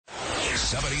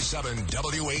77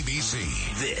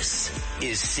 WABC. This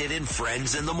is Sid and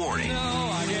Friends in the Morning. No,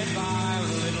 I get by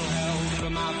with a little help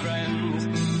from my friends.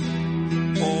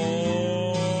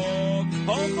 Oh,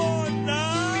 come on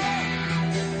now.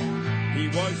 He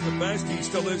was the best. He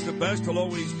still is the best. He'll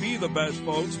always be the best,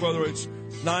 folks, whether it's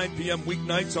 9 p.m.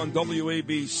 weeknights on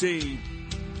WABC.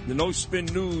 The No Spin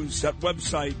News, that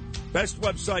website, best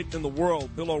website in the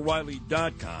world,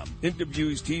 BillO'Reilly.com.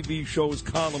 Interviews, TV shows,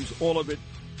 columns, all of it.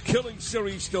 Killing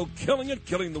series, still killing it.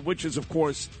 Killing the Witches, of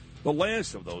course, the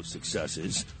last of those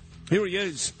successes. Here he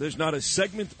is. There's not a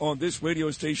segment on this radio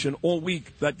station all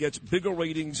week that gets bigger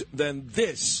ratings than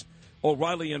this.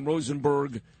 O'Reilly and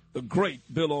Rosenberg, the great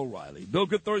Bill O'Reilly. Bill,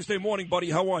 good Thursday morning, buddy.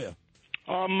 How are you?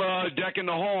 I'm decking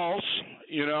the halls,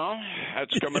 you know.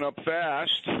 That's coming up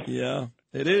fast. Yeah,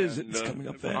 it is. It's coming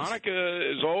up fast.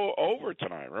 Hanukkah is over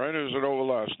tonight, right? Or is it over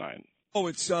last night? Oh,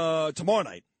 it's tomorrow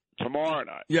night. Tomorrow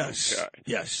night. Yes. Okay.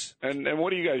 Yes. And what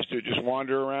do you guys do? Just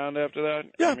wander around after that?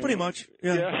 Yeah, pretty much.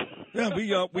 Yeah.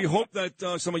 We hope that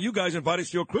some of you guys invite us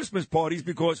to your Christmas parties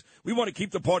because we want to keep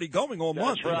the party going all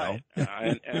month. That's right. You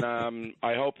know? and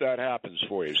I hope that happens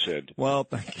for you, Sid. Well,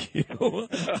 thank you.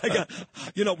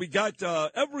 We got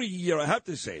every year. I have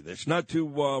to say this, not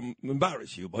to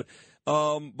embarrass you, but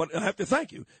I have to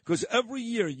thank you because every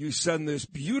year you send this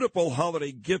beautiful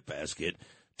holiday gift basket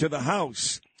to the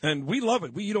house. And we love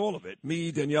it. We eat all of it.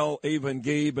 Me, Danielle, Ava, and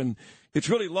Gabe. And it's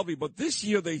really lovely. But this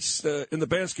year, they in the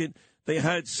basket, they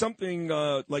had something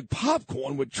like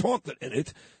popcorn with chocolate in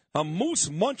it. A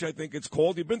Moose Munch, I think it's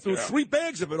called. You've been through 3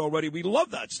 bags of it already. We love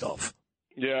that stuff.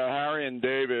 Yeah, Harry and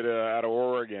David out of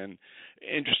Oregon.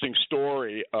 Interesting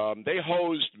story. They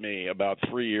hosed me about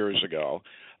 3 years ago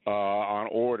on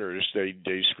orders. They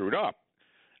screwed up.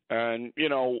 And,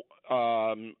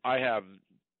 I have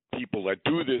people that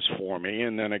do this for me,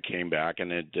 and then it came back, and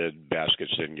the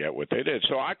baskets didn't get what they did.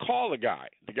 So I call the guy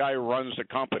who runs the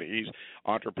company. He's an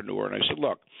entrepreneur, and I said,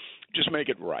 look, just make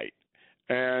it right.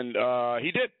 And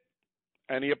he did,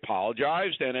 and he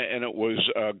apologized, and it was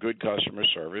good customer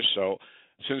service. So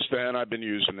since then, I've been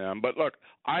using them. But look,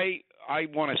 I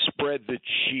want to spread the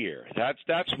cheer.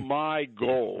 That's my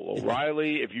goal.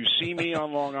 O'Reilly, if you see me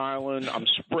on Long Island, I'm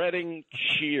spreading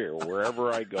cheer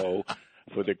wherever I go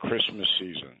for the Christmas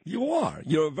season. You are.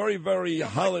 You're a very, very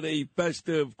holiday,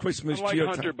 festive Christmas cheer.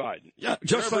 Like Hunter Biden. Yeah,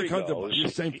 just wherever like Hunter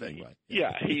Biden. Same thing, right?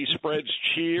 Yeah, he spreads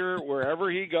cheer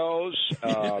wherever he goes.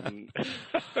 Well,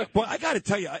 I got to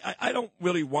tell you, I don't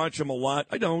really watch him a lot.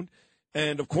 I don't.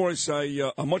 And, of course,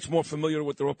 I'm much more familiar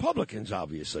with the Republicans,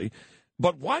 obviously.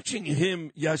 But watching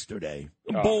him yesterday,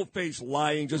 bold-faced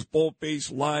lying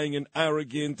and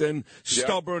arrogant and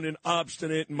stubborn and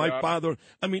obstinate and my father,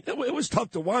 I mean, it was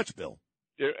tough to watch, Bill.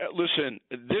 Listen,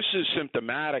 this is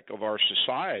symptomatic of our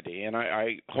society, and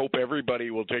I hope everybody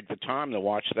will take the time to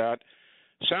watch that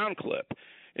sound clip.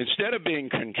 Instead of being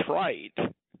contrite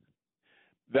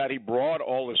that he brought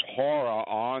all this horror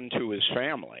onto his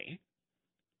family,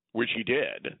 which he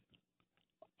did,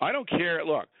 I don't care.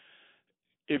 Look,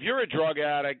 if you're a drug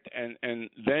addict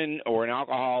or an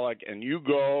alcoholic and you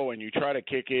go and you try to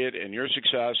kick it and you're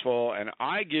successful, and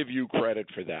I give you credit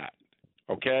for that.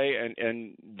 Okay,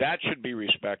 and that should be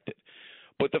respected.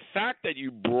 But the fact that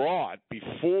you brought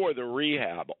before the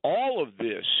rehab all of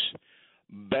this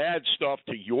bad stuff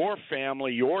to your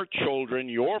family, your children,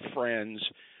 your friends,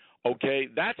 okay,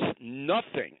 that's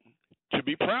nothing to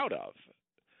be proud of.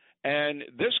 And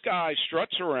this guy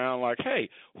struts around like, hey,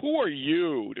 who are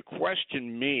you to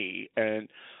question me and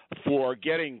for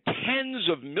getting tens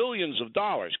of millions of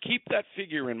dollars? Keep that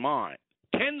figure in mind.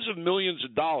 Tens of millions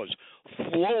of dollars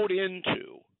flowed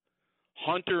into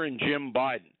Hunter and Jim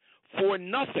Biden for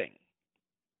nothing.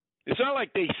 It's not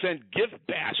like they sent gift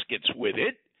baskets with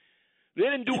it. They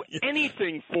didn't do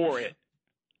anything for it.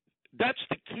 That's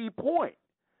the key point.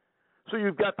 So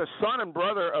you've got the son and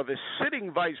brother of a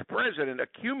sitting vice president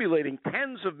accumulating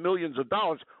tens of millions of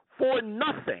dollars for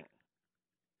nothing.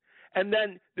 And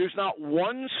then there's not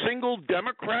one single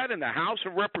Democrat in the House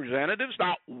of Representatives,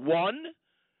 not one,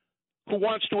 who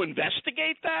wants to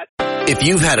investigate that? If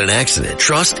you've had an accident,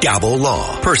 trust Gabo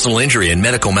Law. Personal injury and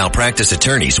medical malpractice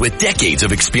attorneys with decades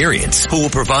of experience who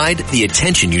will provide the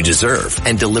attention you deserve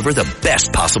and deliver the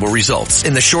best possible results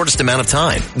in the shortest amount of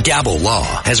time. Gabo Law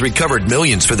has recovered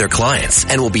millions for their clients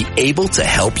and will be able to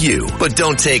help you. But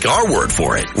don't take our word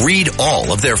for it. Read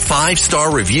all of their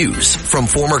 5-star reviews from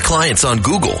former clients on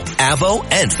Google, Avo,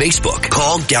 and Facebook.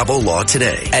 Call Gabo Law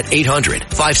today at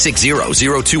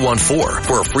 800-560-0214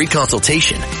 for a free consultation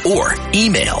or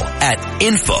email at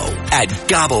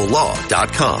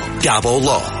info@gabolaw.com. Gabo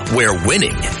Law, where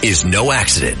winning is no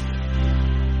accident.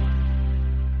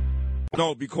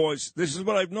 No, because this is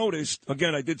what I've noticed.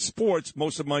 Again, I did sports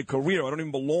most of my career. I don't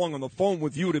even belong on the phone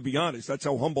with you, to be honest. That's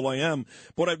how humble I am.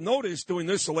 What I've noticed doing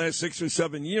this the last 6 or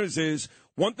 7 years is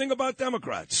one thing about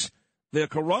Democrats. They're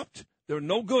corrupt. They're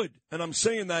no good. And I'm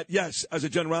saying that, yes, as a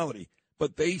generality.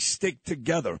 But they stick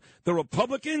together. The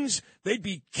Republicans, they'd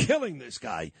be killing this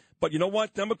guy. But you know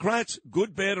what? Democrats,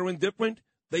 good, bad, or indifferent,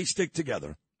 they stick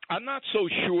together. I'm not so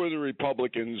sure the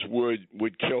Republicans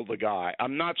would kill the guy.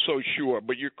 I'm not so sure.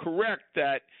 But you're correct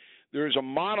that there's a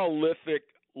monolithic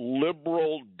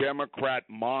liberal Democrat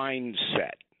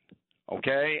mindset,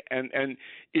 okay? And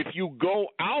if you go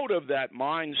out of that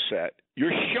mindset,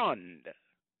 you're shunned.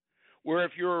 Where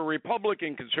if you're a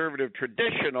Republican conservative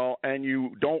traditional and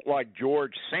you don't like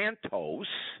George Santos,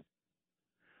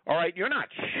 all right, you're not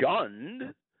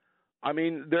shunned. I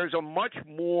mean, there's a much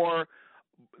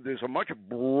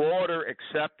broader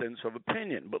acceptance of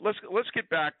opinion. But let's get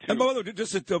back to. And by the way,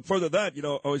 just to further that,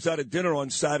 I was at a dinner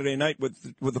on Saturday night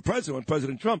with the president,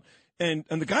 President Trump, and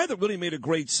the guy that really made a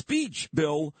great speech,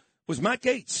 Bill, was Matt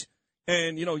Gaetz.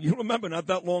 And, you remember not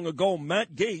that long ago,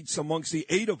 Matt Gaetz, amongst the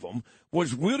 8 of them,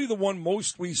 was really the one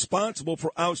most responsible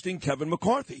for ousting Kevin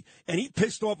McCarthy. And he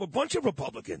pissed off a bunch of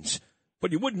Republicans.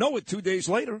 But you wouldn't know it 2 days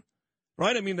later,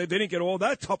 right? I mean, they didn't get all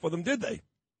that tough with him, did they?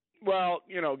 Well,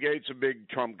 Gates a big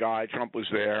Trump guy. Trump was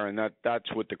there, and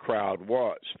that's what the crowd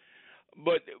was.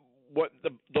 But what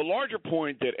the larger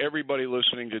point that everybody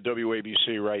listening to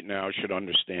WABC right now should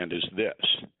understand is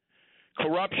this.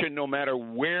 Corruption, no matter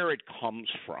where it comes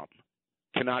from,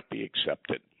 cannot be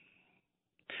accepted.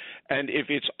 And if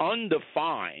it's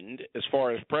undefined as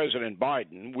far as President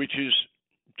Biden, which is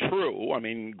true, I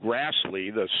mean, Grassley,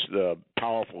 the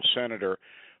powerful senator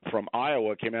from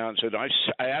Iowa, came out and said, I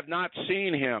have not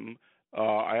seen him.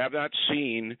 I have not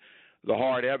seen the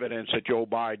hard evidence that Joe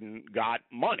Biden got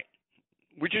money,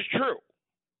 which is true.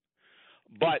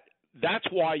 But that's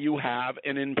why you have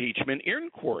an impeachment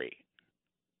inquiry,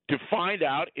 to find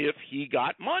out if he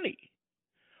got money.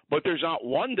 But there's not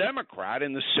one Democrat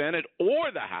in the Senate or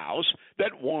the House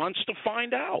that wants to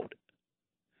find out.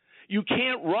 You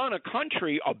can't run a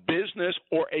country, a business,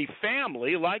 or a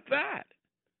family like that.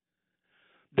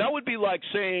 That would be like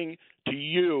saying to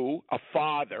you, a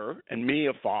father, and me,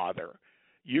 a father,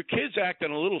 your kid's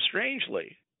acting a little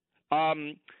strangely.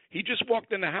 He just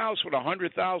walked in the house with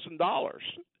 $100,000.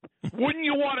 Wouldn't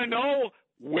you want to know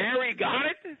where he got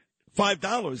it?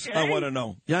 $5, okay. I want to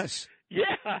know. Yes.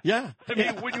 Yeah. Yeah. I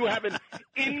mean, would you have an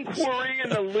inquiry in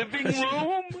the living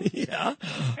room? Yeah.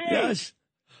 Hey, yes.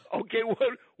 Okay,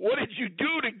 what did you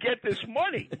do to get this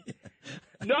money?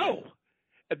 No.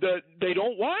 They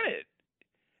don't want it.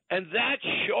 And that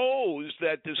shows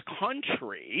that this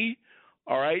country,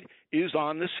 all right, is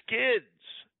on the skids.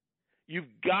 You've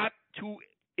got to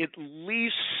at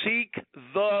least seek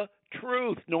the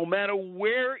truth, no matter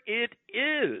where it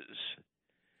is.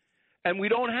 And we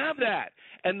don't have that.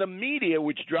 And the media,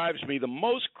 which drives me the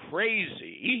most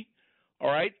crazy, all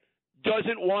right,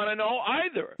 doesn't want to know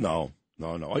either. No.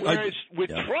 Whereas with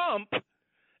Trump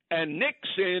and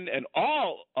Nixon and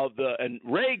and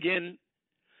Reagan,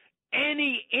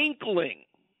 any inkling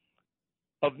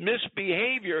of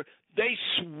misbehavior, they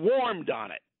swarmed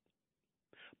on it.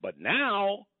 But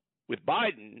now, with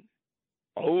Biden,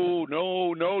 oh,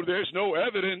 no, there's no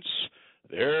evidence.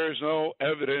 There's no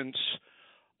evidence.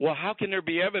 Well, how can there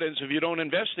be evidence if you don't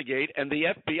investigate and the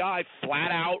FBI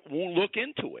flat out won't look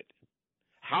into it?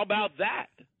 How about that?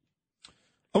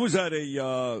 I was at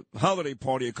a holiday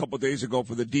party a couple of days ago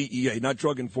for the DEA, not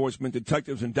Drug Enforcement,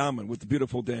 Detectives Endowment, with the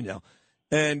beautiful Danielle.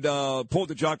 And Paul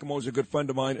DiGiacomo is a good friend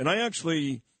of mine, and I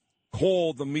actually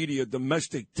call the media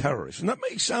domestic terrorists. And that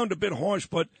may sound a bit harsh,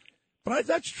 but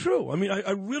that's true. I mean,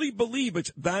 I really believe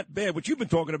it's that bad, which you've been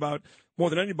talking about more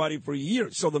than anybody for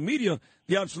years. So the media,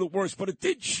 the absolute worst. But it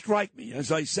did strike me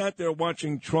as I sat there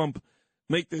watching Trump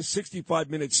make this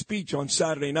 65-minute speech on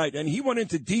Saturday night, and he went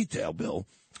into detail, Bill,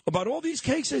 about all these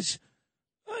cases,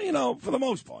 for the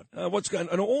most part, what's going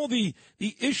and all the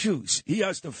issues he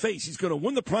has to face. He's going to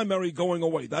win the primary going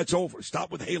away. That's over.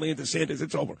 Stop with Haley and DeSantis.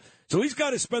 It's over. So he's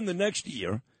got to spend the next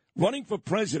year running for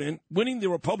president, winning the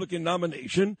Republican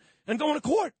nomination, and going to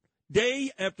court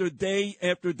day after day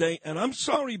after day. And I'm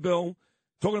sorry, Bill,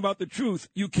 talking about the truth,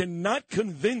 you cannot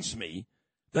convince me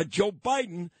that Joe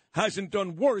Biden hasn't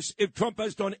done worse if Trump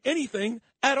has done anything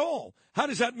at all. How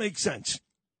does that make sense?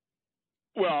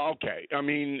 Well, okay. I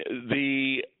mean,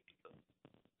 the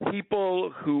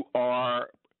people who are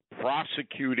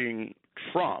prosecuting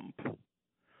Trump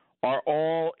are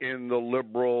all in the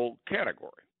liberal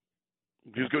category.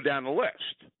 Just go down the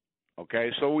list.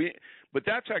 Okay, but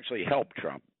that's actually helped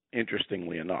Trump,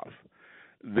 interestingly enough.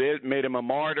 They made him a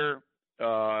martyr.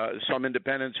 some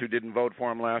independents who didn't vote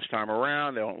for him last time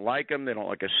around. They don't like him. They don't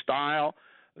like his style.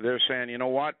 They're saying, you know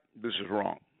what, this is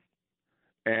wrong.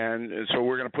 And so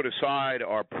we're going to put aside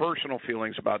our personal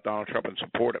feelings about Donald Trump and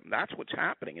support him. That's what's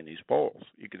happening in these polls.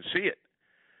 You can see it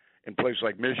in places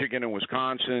like Michigan and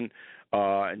Wisconsin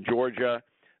and Georgia.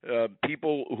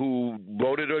 People who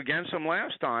voted against him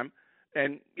last time,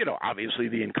 and, you know, obviously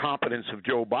the incompetence of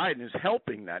Joe Biden is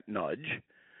helping that nudge,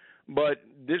 but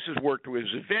this has worked to his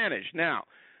advantage. Now,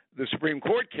 the Supreme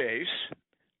Court case,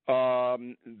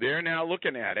 they're now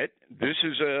looking at it. This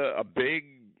is a big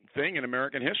thing in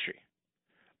American history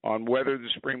on whether the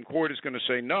Supreme Court is going to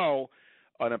say no,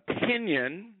 an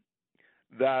opinion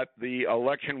that the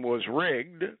election was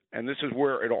rigged, and this is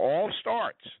where it all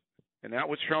starts, and that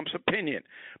was Trump's opinion,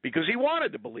 because he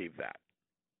wanted to believe that.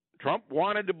 Trump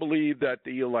wanted to believe that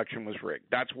the election was rigged.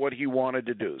 That's what he wanted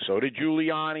to do. So did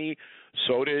Giuliani.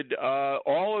 So did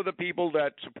all of the people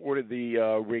that supported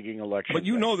the rigging election. But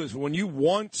you know this. When you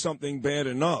want something bad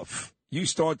enough, you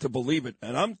start to believe it.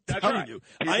 And I'm telling you,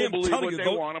 People I am believe telling what you,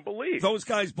 they want to believe. Those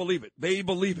guys believe it. They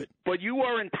believe it. But you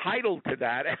are entitled to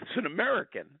that as an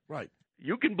American. Right.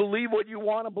 You can believe what you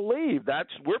want to believe.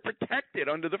 We're protected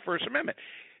under the First Amendment.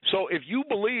 So if you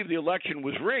believe the election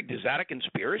was rigged, is that a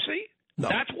conspiracy? No.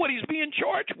 That's what he's being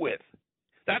charged with.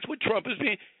 That's what Trump is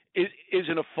being is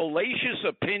in a fallacious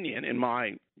opinion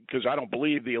because I don't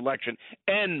believe the election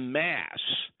en masse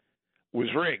was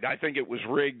rigged. I think it was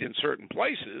rigged in certain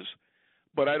places,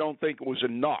 but I don't think it was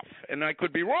enough. And I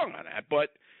could be wrong on that,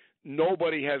 but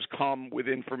nobody has come with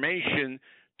information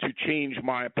to change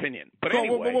my opinion. But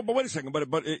anyway, but wait a second.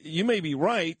 But you may be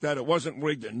right that it wasn't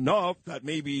rigged enough. That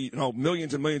maybe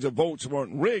millions and millions of votes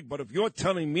weren't rigged. But if you're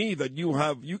telling me that you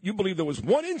believe there was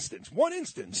one instance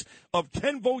of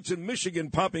 10 votes in Michigan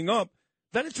popping up,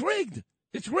 then it's rigged.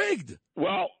 It's rigged.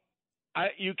 Well,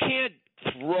 you can't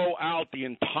throw out the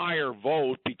entire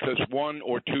vote because 1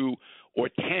 or 2 or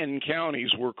 10 counties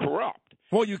were corrupt.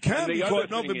 Well, you can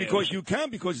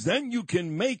because then you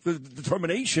can make the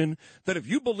determination that if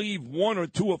you believe 1 or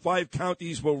 2 or 5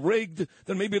 counties were rigged,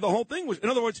 then maybe the whole thing was. In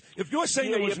other words, if you're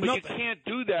saying there was but nothing, you can't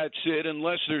do that, Sid,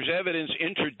 unless there's evidence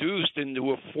introduced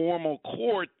into a formal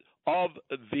court of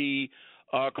the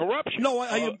corruption. No,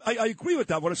 I agree with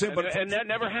that. What I'm saying, and that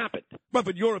never happened.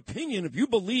 But your opinion, if you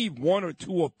believe 1 or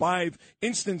 2 or 5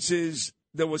 instances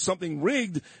there was something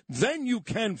rigged, then you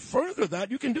can further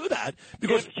that. You can do that.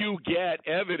 Because if you get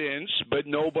evidence, but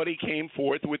nobody came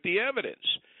forth with the evidence.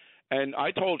 And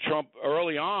I told Trump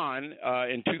early on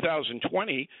in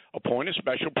 2020, appoint a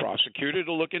special prosecutor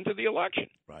to look into the election.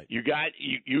 Right. You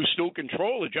still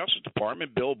control the Justice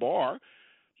Department, Bill Barr.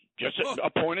 Just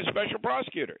appoint a special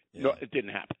prosecutor. Yeah. No, it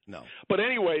didn't happen. No. But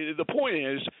anyway, the point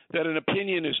is that an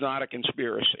opinion is not a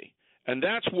conspiracy. And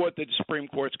that's what the Supreme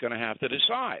Court's going to have to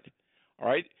decide. All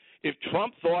right? If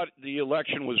Trump thought the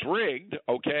election was rigged,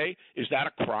 okay, is that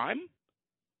a crime?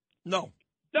 No.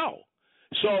 No.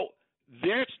 So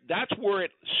that's where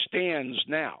it stands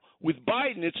now. With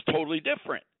Biden, it's totally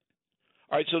different.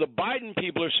 All right, so the Biden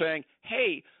people are saying,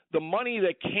 hey, the money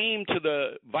that came to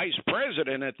the vice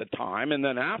president at the time and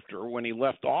then after when he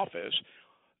left office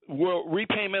were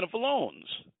repayment of loans.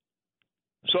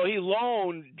 So he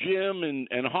loaned Jim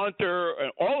and Hunter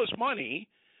and all his money,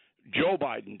 Joe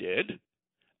Biden did,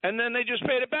 and then they just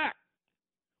paid it back.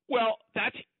 Well,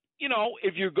 that's,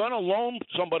 if you're going to loan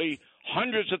somebody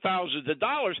hundreds of thousands of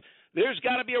dollars, there's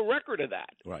got to be a record of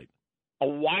that. Right. A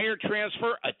wire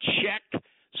transfer, a check,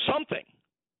 something.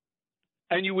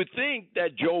 And you would think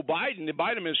that Joe Biden, the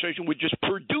Biden administration, would just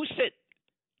produce it.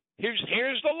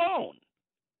 Here's the loan.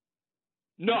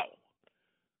 No.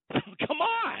 Come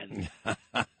on.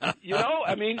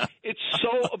 It's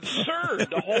so absurd,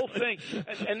 the whole thing.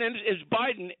 And then as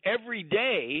Biden, every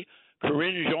day,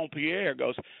 Corinne Jean-Pierre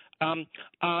goes,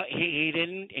 he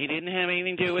didn't have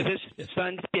anything to do with his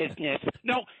son's business.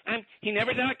 No, he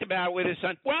never talked about it with his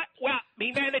son. What? Well,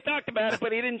 he may have talked about it,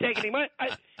 but he didn't take any money.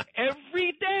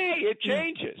 Every day it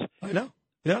changes. I know.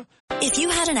 Yeah. If you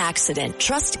had an accident,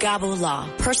 trust Gabo Law,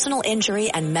 personal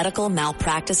injury and medical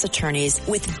malpractice attorneys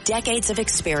with decades of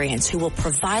experience who will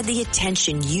provide the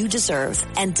attention you deserve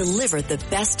and deliver the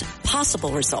best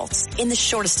possible results in the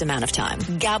shortest amount of time.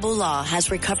 Gabo Law has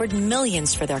recovered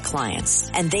millions for their clients,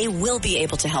 and they will be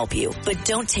able to help you. But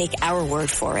don't take our word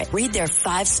for it. Read their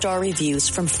 5-star reviews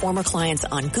from former clients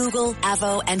on Google,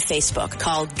 Avo, and Facebook.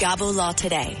 Call Gabo Law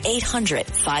today,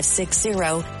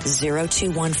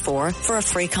 800-560-0214 for a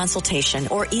free consultation,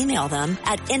 or email them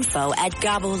at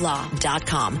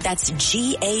info@gabolaw.com. That's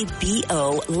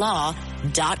GABO law.com.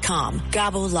 WABC.com.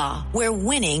 Gabo Law, where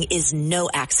winning is no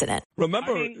accident.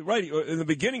 Remember, right, in the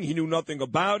beginning, he knew nothing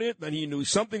about it, then he knew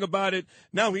something about it.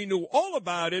 Now he knew all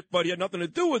about it, but he had nothing to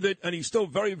do with it, and he's still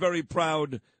very, very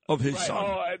proud of his son.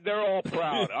 Oh, they're all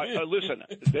proud. Listen,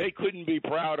 they couldn't be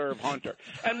prouder of Hunter.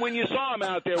 And when you saw him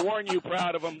out there, weren't you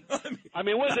proud of him? I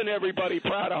mean, wasn't everybody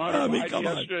proud of Hunter Biden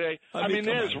yesterday? I mean,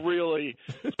 there's really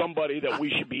somebody that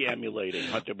we should be emulating,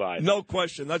 Hunter Biden. No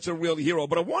question. That's a real hero.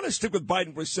 But I want to stick with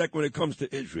Biden for a second when it comes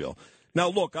to Israel. Now,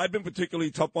 look, I've been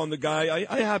particularly tough on the guy.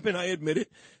 I have been, I admit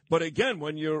it. But again,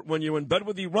 when you're in bed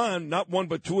with Iran, not one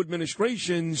but two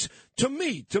administrations, to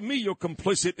me, you're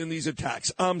complicit in these attacks.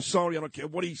 I'm sorry, I don't care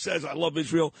what he says. I love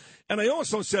Israel. And I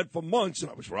also said for months, and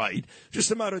I was right,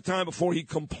 just a matter of time before he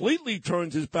completely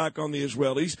turns his back on the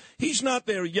Israelis. He's not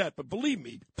there yet, but believe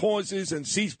me, pauses and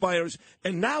ceasefires.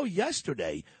 And now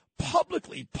yesterday,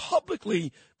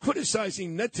 publicly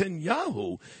criticizing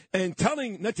Netanyahu and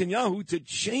telling Netanyahu to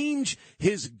change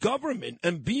his government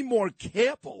and be more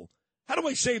careful. How do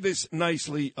I say this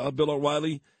nicely, Bill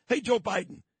O'Reilly? Hey, Joe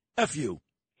Biden, F you.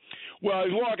 Well,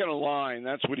 he's walking a line.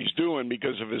 That's what he's doing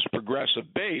because of his progressive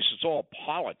base. It's all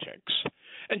politics.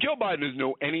 And Joe Biden doesn't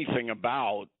know anything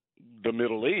about the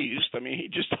Middle East. I mean, he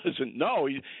just doesn't know.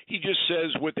 He just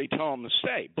says what they tell him to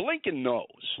say. Blinken knows.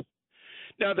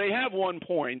 Now, they have one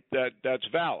point that's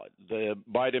valid, the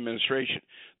Biden administration.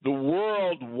 The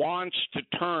world wants to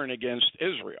turn against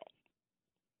Israel.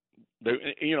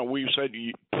 We've said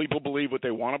people believe what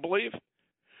they want to believe.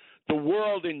 The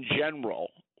world in general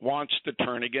wants to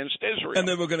turn against Israel. And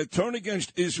they were going to turn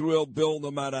against Israel, Bill,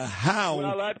 no matter how.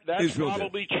 Well, that's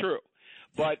probably true.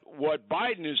 But what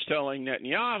Biden is telling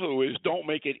Netanyahu is don't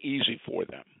make it easy for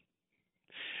them.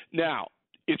 Now,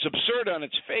 it's absurd on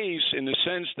its face in the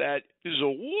sense that this is a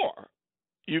war.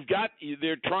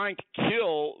 They're trying to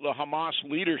kill the Hamas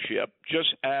leadership,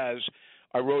 just as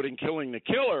I wrote in Killing the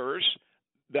Killers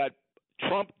that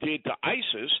Trump did to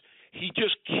ISIS. He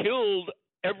just killed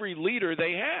every leader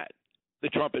they had, the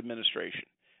Trump administration,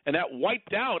 and that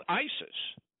wiped out ISIS.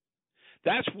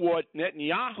 That's what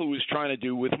Netanyahu is trying to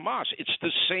do with Hamas. It's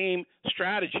the same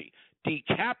strategy,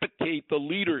 decapitate the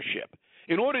leadership.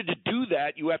 In order to do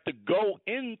that, you have to go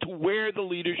into where the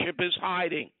leadership is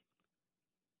hiding.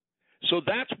 So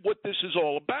that's what this is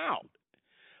all about.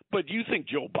 But do you think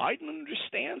Joe Biden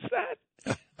understands that?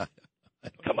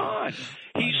 Come on.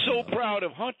 He's so proud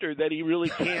of Hunter that he really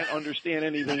can't understand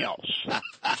anything else.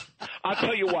 I'll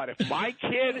tell you what, if my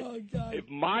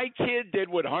kid did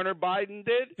what Hunter Biden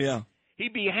did,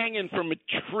 he'd be hanging from a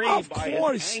tree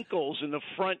by his ankles in the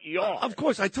front yard. Of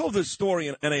course. I told this story,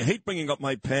 and I hate bringing up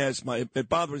my past. It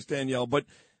bothers Danielle, but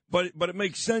it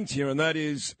makes sense here, and that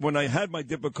is when I had my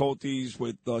difficulties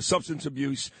with substance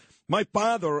abuse, my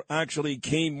father actually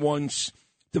came once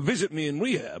to visit me in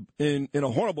rehab in a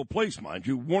horrible place, mind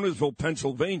you, Warnersville,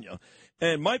 Pennsylvania.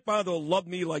 And my father loved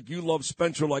me like you love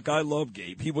Spencer, like I love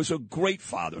Gabe. He was a great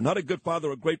father, not a good father,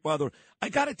 a great father. I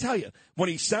got to tell you, when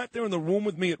he sat there in the room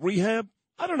with me at rehab,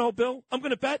 I don't know, Bill, I'm going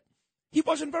to bet he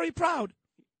wasn't very proud.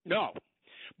 No,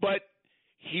 but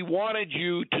he wanted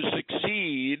you to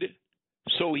succeed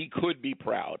so he could be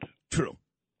proud. True.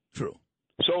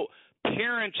 So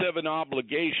parents have an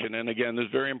obligation, and again, this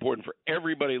is very important for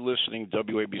everybody listening to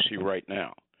WABC right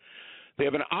now. They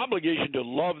have an obligation to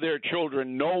love their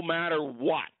children no matter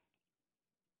what.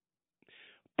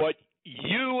 But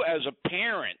you as a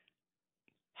parent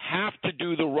have to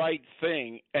do the right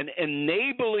thing, and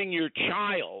enabling your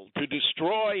child to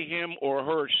destroy him or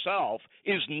herself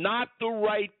is not the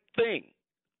right thing.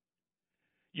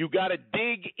 You got to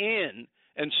dig in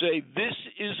and say, this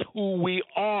is who we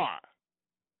are.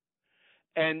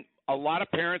 And a lot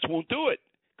of parents won't do it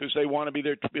because they want to be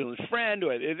their child's friend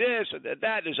or this or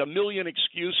that. There's a million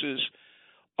excuses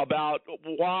about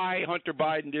why Hunter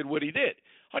Biden did what he did.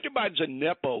 Hunter Biden's a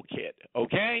Nepo kid,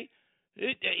 okay?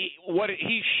 What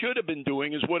he should have been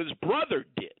doing is what his brother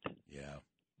did. Yeah.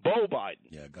 Beau Biden.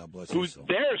 Yeah, God bless him.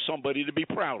 There's somebody to be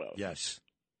proud of. Yes.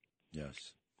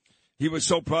 He was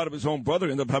so proud of his own brother,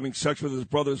 ended up having sex with his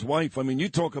brother's wife. I mean, you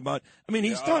talk about. I mean,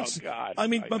 he's done. God.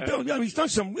 Bill, he's done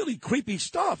some really creepy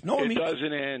stuff. No, it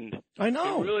doesn't end. I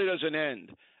know. It really doesn't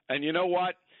end. And you know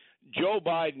what? Joe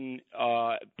Biden,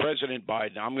 President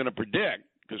Biden, I'm going to predict,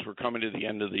 because we're coming to the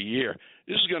end of the year,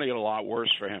 this is going to get a lot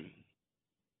worse for him.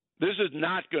 This is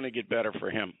not going to get better for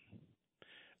him.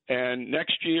 And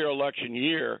next year, election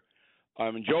year,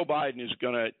 Joe Biden is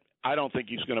going to. I don't think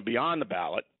he's going to be on the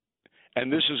ballot. And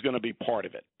this is going to be part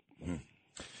of it.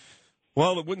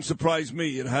 Well, it wouldn't surprise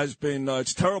me. It has been,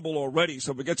 it's terrible already,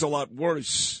 so if it gets a lot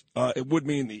worse, it would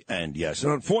mean the end, yes.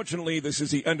 And unfortunately, this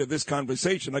is the end of this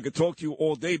conversation. I could talk to you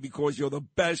all day because you're the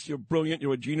best, you're brilliant,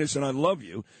 you're a genius, and I love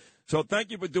you. So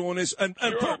thank you for doing this. And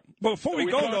Sure. Before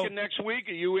we go, though. Next week?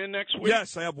 Are you in next week?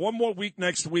 Yes, I have one more week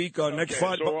next week, next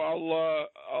Friday. So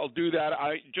I'll do that.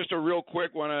 Just a real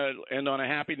quick, want to end on a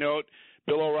happy note.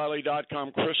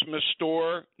 BillO'Reilly.com Christmas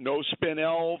store, no spin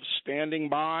elves standing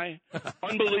by.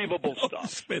 Unbelievable stuff.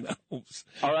 Spin elves.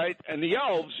 All right? And the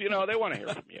elves, they want to hear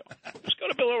from you. Just go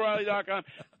to BillO'Reilly.com.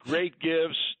 Great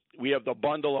gifts. We have the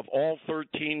bundle of all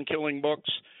 13 Killing books,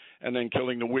 and then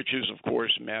Killing the Witches, of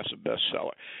course, massive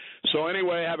bestseller. So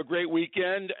anyway, have a great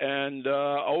weekend, and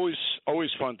always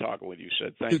fun talking with you,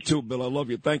 Sid. Thank you. You too, Bill. I love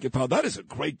you. Thank you, pal. That is a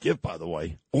great gift, by the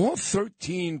way. All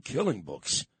 13 Killing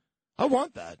books. I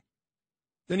want that.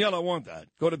 Danielle, I want that.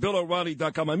 Go to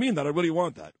BillO'Reilly.com. I mean that. I really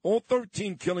want that. All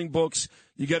 13 Killing books.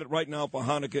 You get it right now for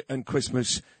Hanukkah and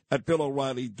Christmas at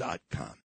BillO'Reilly.com.